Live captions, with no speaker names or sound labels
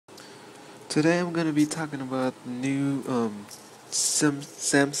Today I'm gonna be talking about the new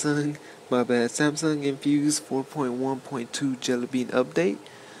Samsung Infuse 4.1.2 Jellybean update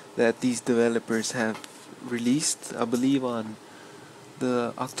that these developers have released, I believe on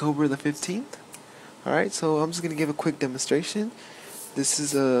the October the 15th. Alright, so I'm just gonna give a quick demonstration. This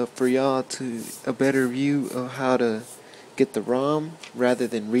is for y'all to a better view of how to get the ROM rather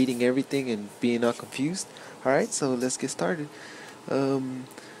than reading everything and being all confused. Alright, so let's get started.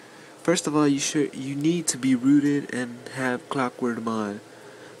 First of all, you need to be rooted and have Clockwork Mod.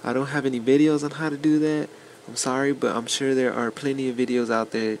 I don't have any videos on how to do that. I'm sorry, but I'm sure there are plenty of videos out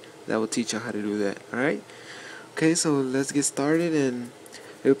there that will teach you how to do that. Alright? Okay, so let's get started, and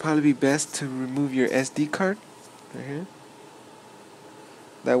it would probably be best to remove your SD card right here.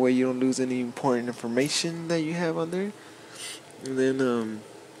 That way you don't lose any important information that you have on there. And then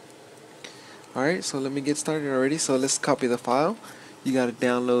alright, so let me get started already. So let's copy the file. You gotta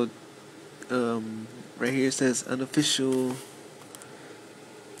download right here it says unofficial,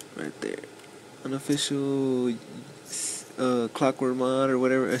 right there, unofficial Clockwork Mod or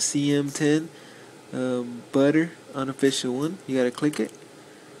whatever, a CM10 butter unofficial one. You gotta click it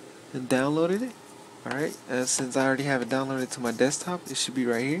and downloaded it. Alright, since I already have it downloaded to my desktop, it should be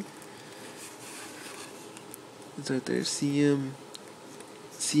right here. It's right there, CM10,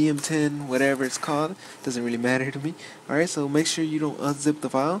 whatever it's called, doesn't really matter to me. Alright, so make sure you don't unzip the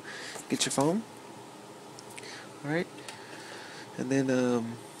file. Get your phone. Alright, and then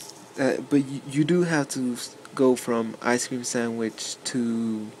but you do have to go from ice cream sandwich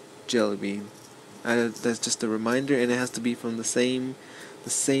to Jellybean. That's just a reminder, and it has to be from the same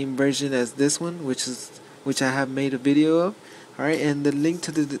version as this one, which I have made a video of. Alright, and the link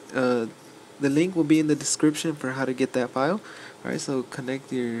to the link will be in the description for how to get that file. Alright, so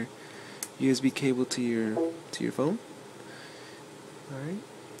connect your USB cable to your phone. Alright,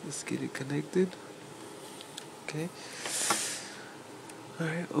 let's get it connected. Okay.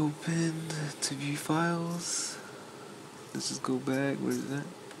 Alright, open to view files. Let's just go back. Where is that?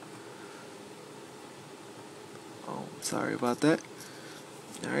 Oh, sorry about that.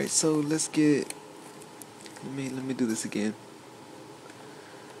 Alright, so let's get, let me do this again.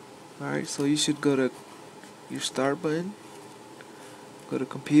 Alright, so you should go to your start button, go to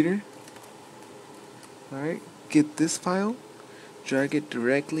computer. Alright, get this file, drag it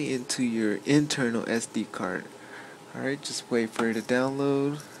directly into your internal SD card. Alright, just wait for it to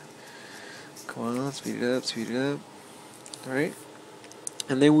download. Come on, speed it up, speed it up. Alright,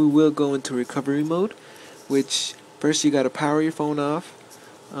 and then we will go into recovery mode, which first you gotta power your phone off.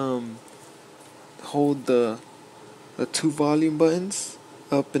 Hold the two volume buttons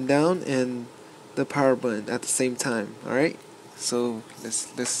up and down and the power button at the same time. Alright, so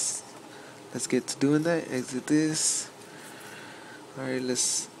let's get to doing that. Exit this. Alright,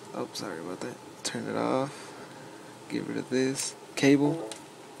 oh, sorry about that. Turn it off. Get rid of this cable.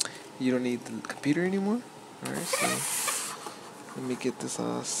 You don't need the computer anymore. Alright, so let me get this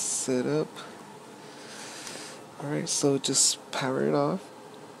all set up. Alright, so just power it off.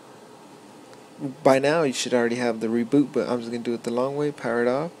 By now you should already have the reboot, but I'm just going to do it the long way. Power it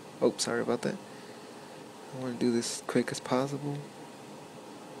off. Oh, sorry about that. I want to do this as quick as possible.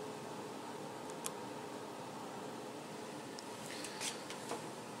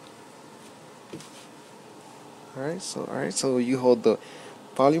 Alright, so you hold the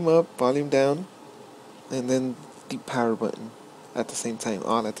volume up, volume down, and then the power button at the same time,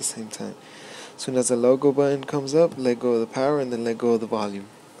 all at the same time. As soon as the logo button comes up, let go of the power and then let go of the volume.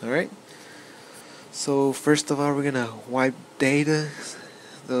 Alright? So first of all, we're gonna wipe data,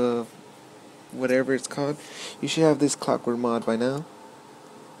 the whatever it's called. You should have this Clockwork Mod by now.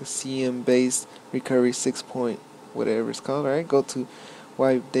 The CM based recovery 6 point whatever it's called. Alright, go to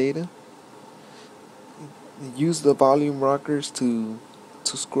wipe data. Use the volume rockers to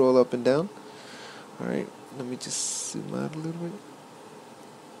scroll up and down. Alright, let me just zoom out a little bit.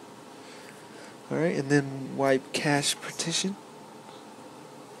 Alright, and then wipe cache partition.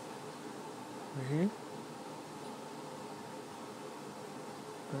 Right here.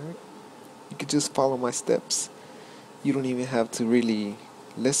 Alright, you could just follow my steps. You don't even have to really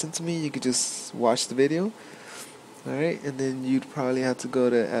listen to me, you could just watch the video. Alright, and then you'd probably have to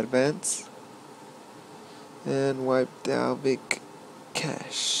go to advanced and wipe Dalvik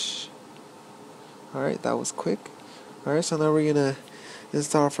cache. Alright, that was quick. Alright, so now we're gonna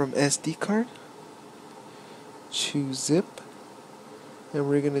install from SD card. Choose zip, and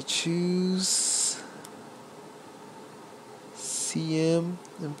we're gonna choose CM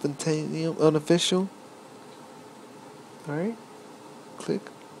Infantanium unofficial. Alright, click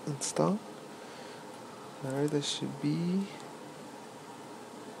install. Alright, that should be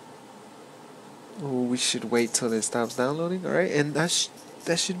We should wait till it stops downloading. Alright, and that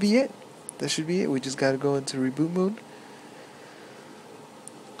should be it. That should be it. We just gotta go into reboot mode.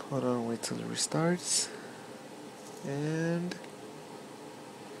 Hold on, wait till it restarts. And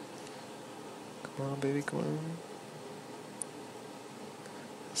come on, baby, come on.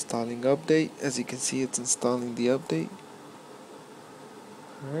 Installing update. As you can see, it's installing the update.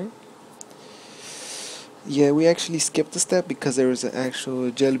 Alright. Yeah, we actually skipped a step because there was an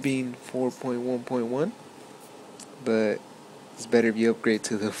actual Jellybean 4.1.1, but it's better if you upgrade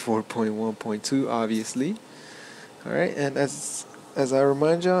to the 4.1.2, obviously. Alright, and as I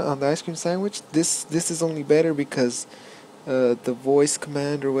remind y'all on the ice cream sandwich, this is only better because the voice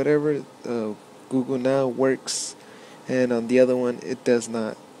command or whatever, Google Now works, and on the other one it does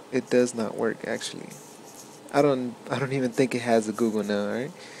not. It does not work actually. I don't even think it has a Google Now.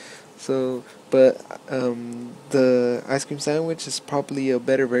 Alright. So, but the ice cream sandwich is probably a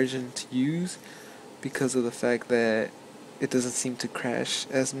better version to use because of the fact that it doesn't seem to crash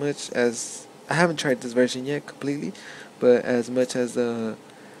as much as I haven't tried this version yet completely, but as much as the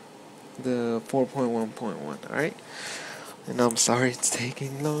 4.1.1. Alright, and I'm sorry it's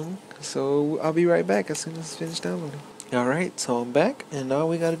taking long, so I'll be right back as soon as it's finished downloading. Alright, so I'm back, and all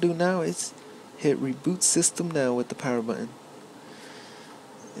we gotta do now is hit reboot system now with the power button.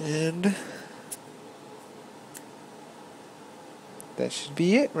 And that should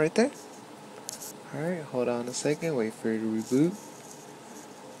be it right there. Alright, hold on a second, wait for it to reboot.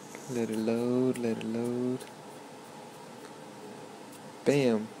 Let it load, let it load.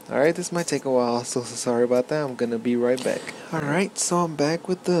 Bam. Alright, this might take a while, so sorry about that. I'm gonna be right back. Alright, so I'm back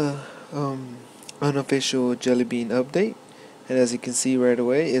with the unofficial Jellybean update. And as you can see right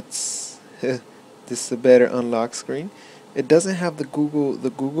away, it's this is a better unlock screen. It doesn't have the Google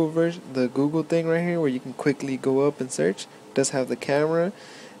version, the Google thing right here where you can quickly go up and search. It does have the camera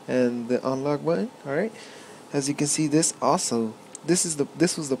and the unlock button. Alright. As you can see, this was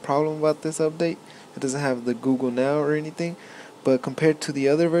the problem about this update. It doesn't have the Google Now or anything, but compared to the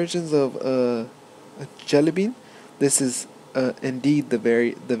other versions of Jellybean, this is indeed the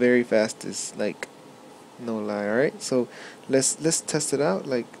very fastest, like no lie. Alright, so let's test it out.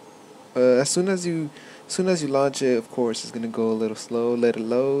 Like as soon as you launch it, of course it's gonna go a little slow, let it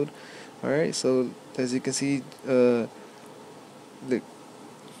load. Alright, so as you can see, look,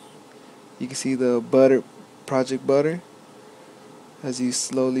 you can see the Project Butter. As you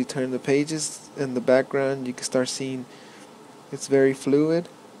slowly turn the pages in the background, you can start seeing it's very fluid.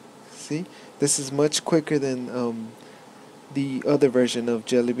 See, this is much quicker than the other version of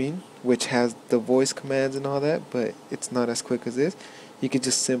Jellybean, which has the voice commands and all that, but it's not as quick as this. You can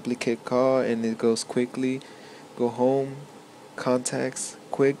just simply click call and it goes quickly. Go home, contacts,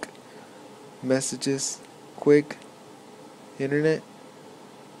 quick, messages, quick, internet.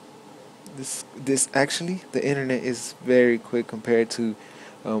 This actually, the internet is very quick compared to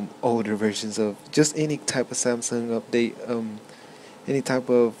older versions of just any type of Samsung update, any type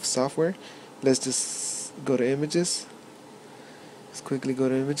of software. Let's just go to images. Let's quickly go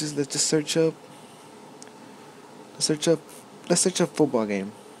to images. Let's just search up football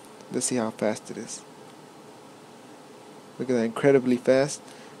game. Let's see how fast it is. Look at that, incredibly fast.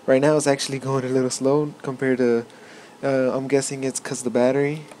 Right now it's actually going a little slow compared to I'm guessing it's because the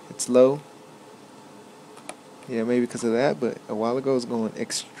battery, it's low. Yeah, maybe because of that, but a while ago it was going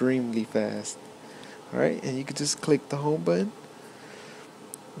extremely fast. Alright, and you can just click the home button.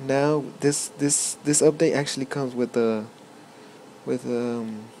 Now this update actually comes with let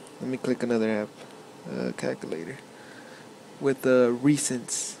me click another app, calculator, with the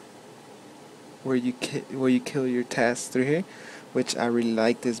recents, where you kill your tasks through here, which I really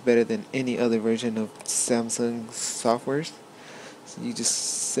like this better than any other version of Samsung softwares. So you just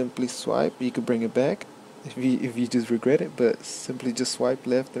simply swipe. You can bring it back if you just regret it, but simply just swipe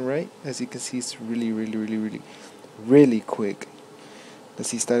left and right. As you can see, it's really quick. Let's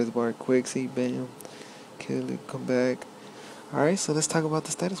see, status bar, quick, see, bam, kill it, come back. Alright, so let's talk about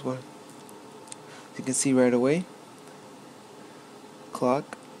the status bar. As you can see right away,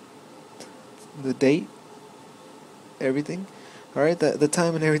 clock, the date, everything. Alright, the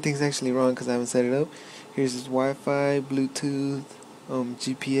time and everything's actually wrong because I haven't set it up. Here's this Wi-Fi, Bluetooth,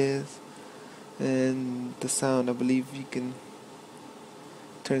 GPS, and the sound. I believe you can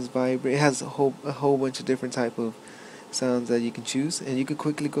turns vibrate. It has a whole bunch of different type of sounds that you can choose, and you can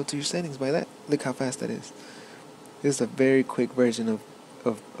quickly go to your settings by that. Look how fast that is. This is a very quick version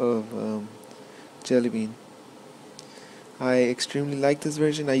of Jellybean. I extremely like this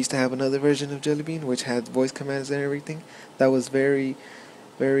version. I used to have another version of Jellybean which had voice commands and everything. That was very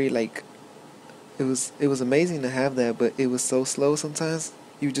like, it was amazing to have that, but it was so slow sometimes.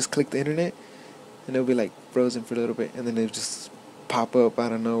 You just click the internet and it'll be like frozen for a little bit, and then it'll just pop up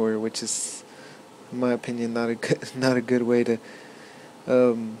out of nowhere, which is, in my opinion, not a good not a good way to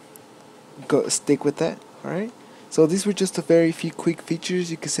go stick with that. All right. So these were just a very few quick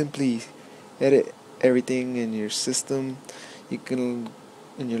features. You can simply edit everything in your system. You can,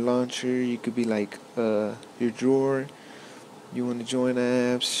 in your launcher, you could be like your drawer. You want to join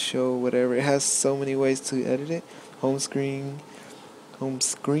apps, show whatever. It has so many ways to edit it. Home screen, home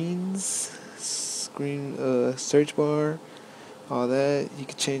screens, screen, search bar, all that. You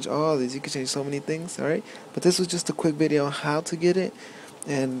can change all these. You can change so many things. All right. But this was just a quick video on how to get it,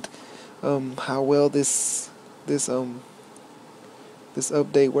 and how well this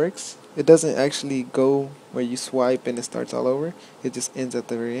update works. It doesn't actually go where you swipe and it starts all over. It just ends at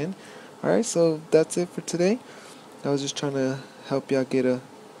the very end. Alright, so that's it for today. I was just trying to help y'all get a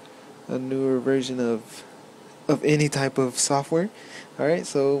newer version of any type of software. Alright,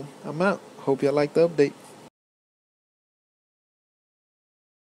 so I'm out. Hope y'all like the update.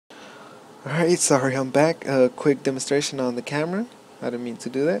 Alright, sorry, I'm back. A quick demonstration on the camera. I didn't mean to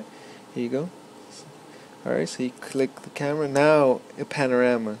do that. Here you go. Alright, so you click the camera. Now, a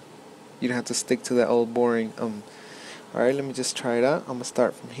panorama. You don't have to stick to that old boring Alright, let me just try it out. I'm gonna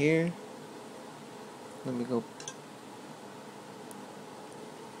start from here. Let me go.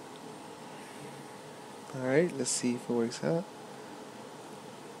 Alright, let's see if it works out.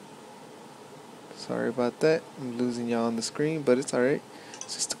 Sorry about that. I'm losing y'all on the screen, but it's alright.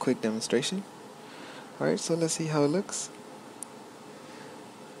 It's just a quick demonstration. Alright, so let's see how it looks.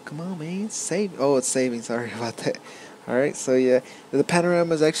 Come on, man, save. Oh, it's saving. Sorry about that. Alright, so yeah, the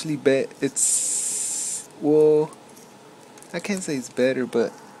panorama is actually it's, well, I can't say it's better,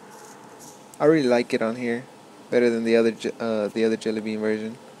 but I really like it on here, better than the other Jellybean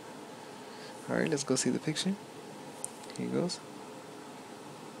version. Alright, let's go see the picture. Here it goes.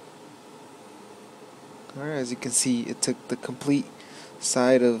 Alright, as you can see, it took the complete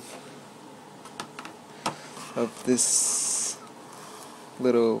side of this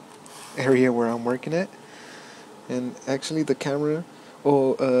little area where I'm working at. And actually the camera,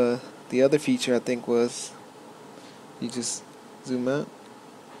 the other feature I think was, you just zoom out.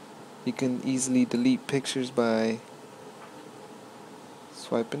 You can easily delete pictures by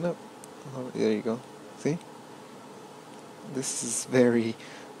swiping up. Oh, there you go. See? This is very,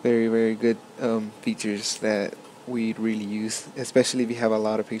 very, very good features that we'd really use, especially if you have a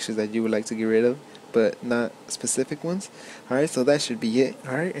lot of pictures that you would like to get rid of, but not specific ones. Alright, so that should be it.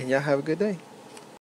 Alright, and y'all have a good day.